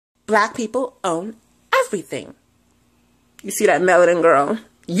Black people own everything. You see that melanin girl?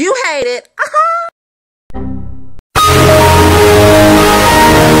 You hate it.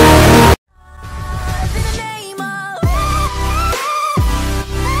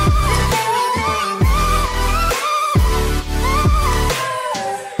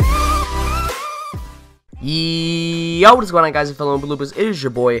 Yo, what is going on, guys and fellow Bloopers? It is your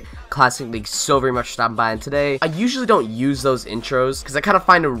boy, Classic. Thanks so very much for stopping by, and today, I usually don't use those intros, because I kind of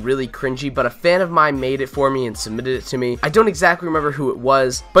find them really cringy, but a fan of mine made it for me and submitted it to me. I don't exactly remember who it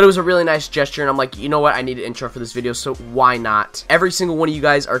was, but it was a really nice gesture, and I'm like, you know what, I need an intro for this video, so why not? Every single one of you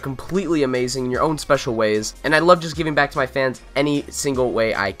guys are completely amazing in your own special ways, and I love just giving back to my fans any single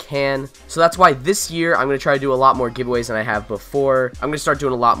way I can. So that's why this year, I'm going to try to do a lot more giveaways than I have before. I'm going to start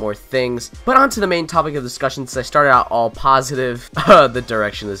doing a lot more things, but on to the main topic of discussion, since I started out all positive, the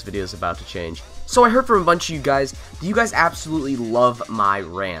direction this video is about to change. So I heard from a bunch of you guys that you guys absolutely love my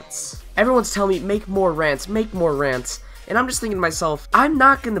rants. Everyone's telling me, make more rants, and I'm just thinking to myself, I'm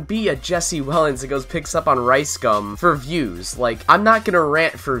not gonna be a Jesse Wellens that goes picks up on rice gum for views. Like, I'm not gonna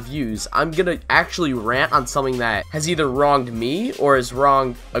rant for views. I'm gonna actually rant on something that has either wronged me or has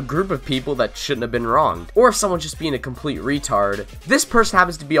wronged a group of people that shouldn't have been wronged. Or if someone's just being a complete retard. This person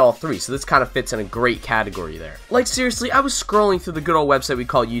happens to be all three, so this kind of fits in a great category there. Like, seriously, I was scrolling through the good old website we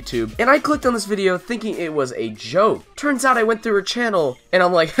call YouTube, and I clicked on this video thinking it was a joke. Turns out I went through her channel, and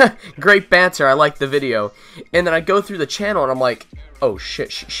I'm like, great banter, I like the video. And then I go through the channel, and I'm like, oh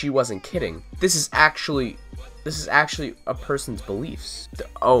shit, she wasn't kidding. This is actually a person's beliefs.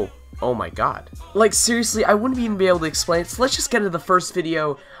 Oh my god. Like, seriously, I wouldn't even be able to explain it, so let's just get into the first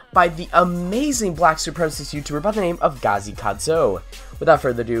video by the amazing black supremacist YouTuber by the name of Gazi Kadzo. Without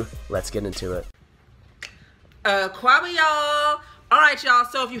further ado, let's get into it. Kwaba, y'all. Alright, y'all,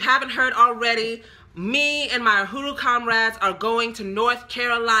 so if you haven't heard already, me and my Uhuru comrades are going to North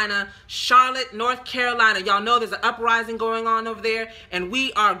Carolina, Charlotte, North Carolina. Y'all know there's an uprising going on over there, and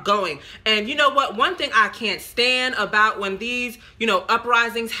we are going. And you know what? One thing I can't stand about when these,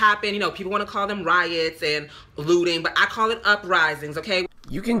 uprisings happen, people want to call them riots and looting, but I call it uprisings, okay?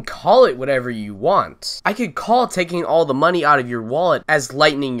 You can call it whatever you want. I could call taking all the money out of your wallet as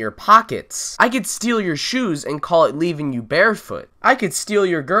lightening your pockets. I could steal your shoes and call it leaving you barefoot. I could steal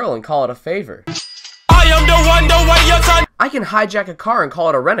your girl and call it a favor. I can hijack a car and call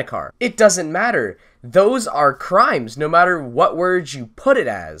it a rent-a-car. It doesn't matter. Those are crimes, no matter what words you put it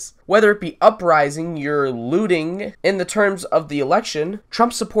as. Whether it be uprising, you're looting. In the terms of the election,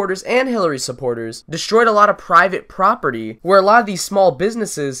 Trump supporters and Hillary supporters destroyed a lot of private property, where a lot of these small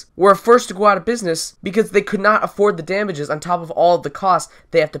businesses were first to go out of business because they could not afford the damages on top of all of the costs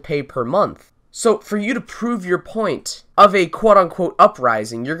they have to pay per month. So, for you to prove your point of a quote-unquote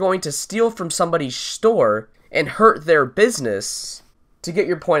uprising, you're going to steal from somebody's store and hurt their business to get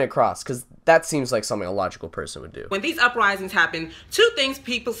your point across, because that seems like something a logical person would do. When these uprisings happen, two things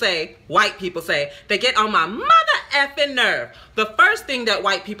people say, white people say, they get on my mother effing nerve. The first thing that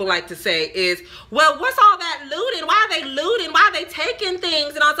white people like to say is, well, what's all that looting? Why are they looting? Why are they taking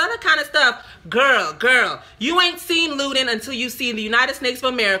things and all this other kind of stuff? Girl, you ain't seen looting until you see the United States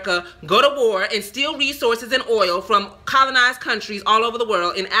of America go to war and steal resources and oil from colonized countries all over the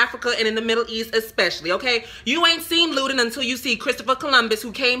world, in Africa and in the Middle East especially, okay? You ain't seen looting until you see Christopher Columbus,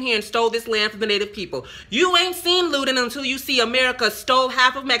 who came here and stole this land from the native people. You ain't seen looting until you see America stole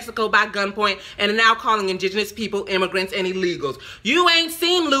half of Mexico by gunpoint and are now calling indigenous people immigrants and illegals. You ain't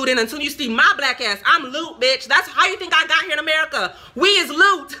seen looting until you see my black ass. I'm loot, bitch. That's how you think I got here in America. We is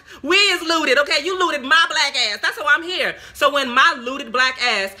loot. We is looted, okay? You looted my black ass. That's how I'm here. So when my looted black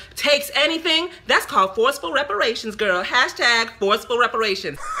ass takes anything, that's called forceful reparations, girl. Hashtag forceful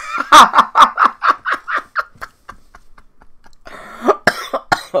reparations.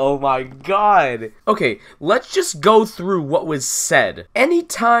 Oh my god. Okay, let's just go through what was said.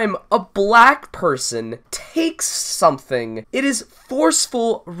 Anytime a black person takes something, it is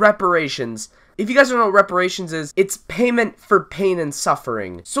forceful reparations. If you guys don't know what reparations is, it's payment for pain and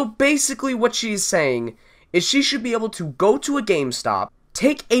suffering. So basically what she's saying is she should be able to go to a GameStop,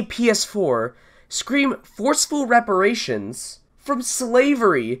 take a PS4, scream forceful reparations from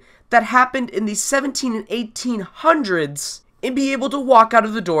slavery that happened in the 17 and 1800s, and be able to walk out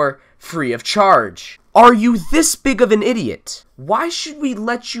of the door free of charge. Are you this big of an idiot? Why should we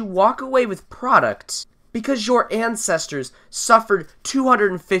let you walk away with product because your ancestors suffered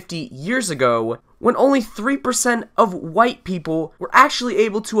 250 years ago when only 3% of white people were actually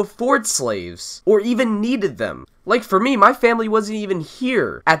able to afford slaves or even needed them? Like for me, my family wasn't even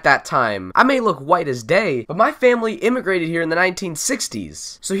here at that time. I may look white as day, but my family immigrated here in the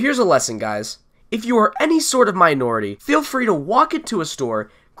 1960s. So here's a lesson, guys. If you are any sort of minority, feel free to walk into a store,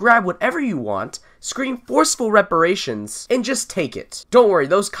 grab whatever you want, scream forceful reparations, and just take it. Don't worry,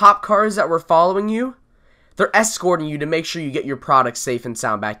 those cop cars that were following you, they're escorting you to make sure you get your products safe and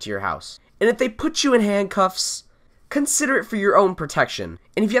sound back to your house. And if they put you in handcuffs, consider it for your own protection.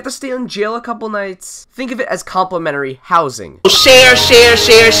 And if you have to stay in jail a couple nights, think of it as complimentary housing. Share, share,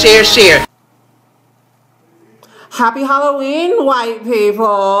 share, share, share. Happy Halloween, white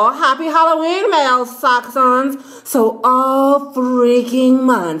people. Happy Halloween, male Saxons. So all freaking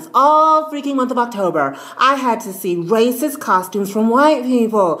month of October, I had to see racist costumes from white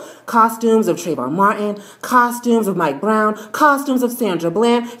people. Costumes of Trayvon Martin, costumes of Mike Brown, costumes of Sandra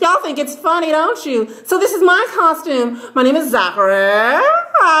Bland. Y'all think it's funny, don't you? So this is my costume. My name is Zachary.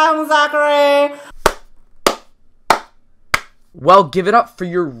 I'm Zachary. Well, give it up for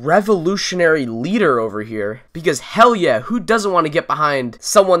your revolutionary leader over here. Because hell yeah, who doesn't want to get behind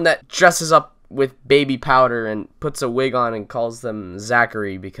someone that dresses up with baby powder and puts a wig on and calls them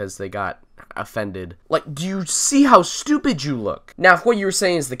Zachary because they got offended? Like, do you see how stupid you look? Now, if what you were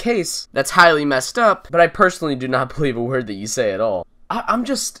saying is the case, that's highly messed up, but I personally do not believe a word that you say at all. I'm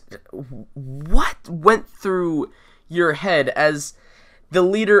just... What went through your head as the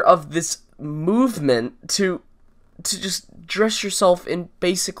leader of this movement to just dress yourself in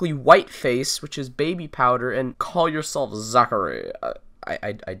basically whiteface, which is baby powder, and call yourself Zachary?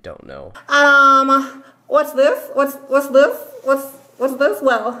 I don't know. What's this? What's this? What's this?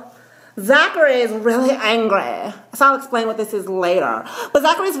 Well, Zachary is really angry. So I'll explain what this is later. But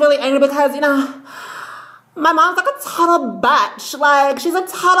Zachary's really angry because, you know, my mom's like a total bitch. Like, she's a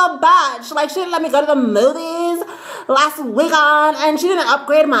total bitch. Like, she didn't let me go to the movies last weekend, and she didn't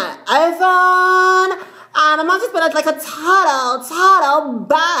upgrade my iPhone. My mom's just been like a total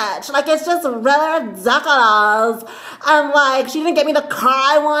bitch. Like, it's just really ridiculous. And, like, she didn't get me the car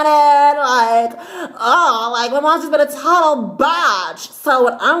I wanted. Like, oh, like, my mom's just been a total bitch. So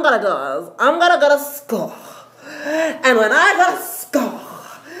what I'm gonna do is, I'm gonna go to school. And when I go to school,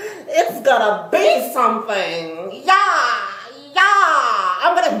 it's gonna be something. Yeah.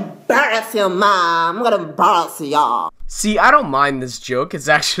 I'm gonna embarrass you, Mom. I'm gonna embarrass y'all. See, I don't mind this joke. It's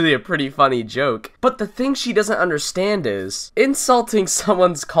actually a pretty funny joke. But the thing she doesn't understand is, insulting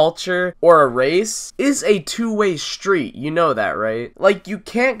someone's culture or a race is a two-way street. You know that, right? Like, you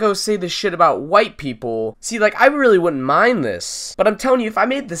can't go say this shit about white people. See, like, I really wouldn't mind this. But I'm telling you, if I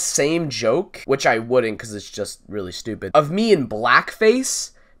made the same joke, which I wouldn't because it's just really stupid, of me in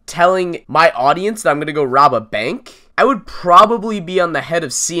blackface telling my audience that I'm gonna go rob a bank, I would probably be on the head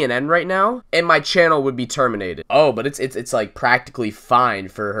of CNN right now, and my channel would be terminated. Oh, but it's like practically fine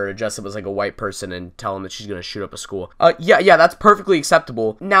for her to dress up as like a white person and tell them that she's gonna shoot up a school. Yeah, that's perfectly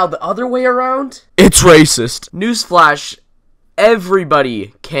acceptable. Now, the other way around, it's racist. Newsflash,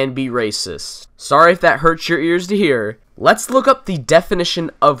 everybody can be racist. Sorry if that hurts your ears to hear. Let's look up the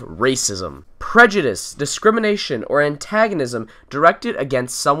definition of racism. Prejudice, discrimination, or antagonism directed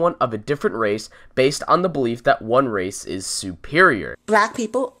against someone of a different race based on the belief that one race is superior. Black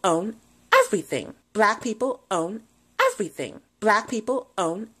people own everything. Black people own everything. Black people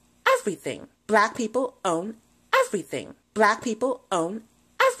own everything. Black people own everything. Black people own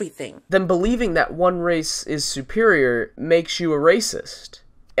everything. Then believing that one race is superior makes you a racist.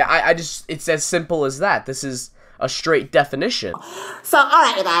 It's as simple as that. This is a straight definition. So,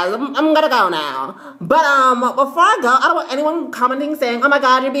 alright, you guys, I'm gonna go now. But, before I go, I don't want anyone commenting saying, oh my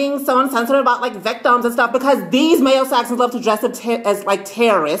god, you're being so insensitive about, like, victims and stuff, because these male Saxons love to dress up as, like,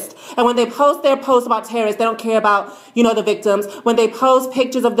 terrorists. And when they post their posts about terrorists, they don't care about, you know, the victims. When they post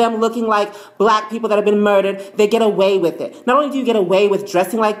pictures of them looking like black people that have been murdered, they get away with it. Not only do you get away with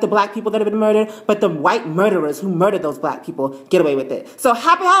dressing like the black people that have been murdered, but the white murderers who murdered those black people get away with it. So,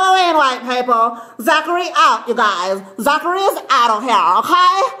 happy Halloween, white people. Zachary out, you guys. Zachary is out of here,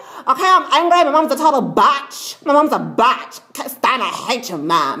 okay? Okay, I'm angry. My mom's a total bitch. My mom's a bitch. Can't stand, I hate you,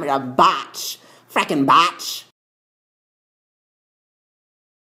 Mom. You're a bitch. Frickin' bitch.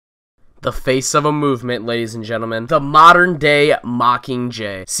 The face of a movement, ladies and gentlemen. The modern day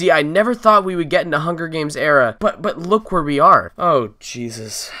Mockingjay. See, I never thought we would get into Hunger Games era, but look where we are. Oh,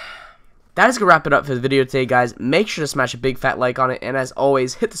 Jesus. That is going to wrap it up for the video today, guys. Make sure to smash a big fat like on it, and as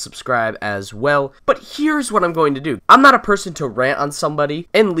always, hit the subscribe as well. But here's what I'm going to do. I'm not a person to rant on somebody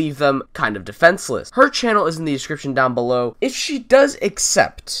and leave them kind of defenseless. Her channel is in the description down below. If she does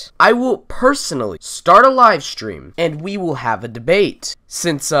accept, I will personally start a live stream, and we will have a debate.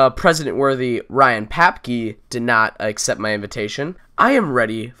 Since President-worthy Ryan Papke did not accept my invitation, I am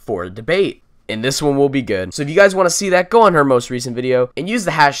ready for a debate. And this one will be good. So if you guys want to see that, go on her most recent video and use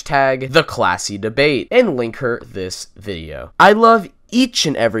the hashtag #TheClassyDebate and link her this video. I love each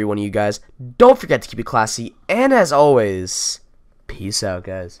and every one of you guys. Don't forget to keep it classy, and as always, Peace out,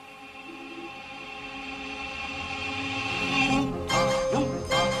 guys.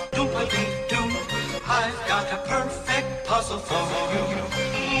 I've got a perfect puzzle for you.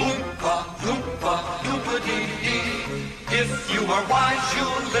 Oompa, loompa, loompa-dee-dee. If you are wise,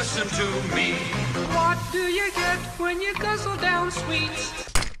 you'll listen to me. What do you get when you guzzle down sweets?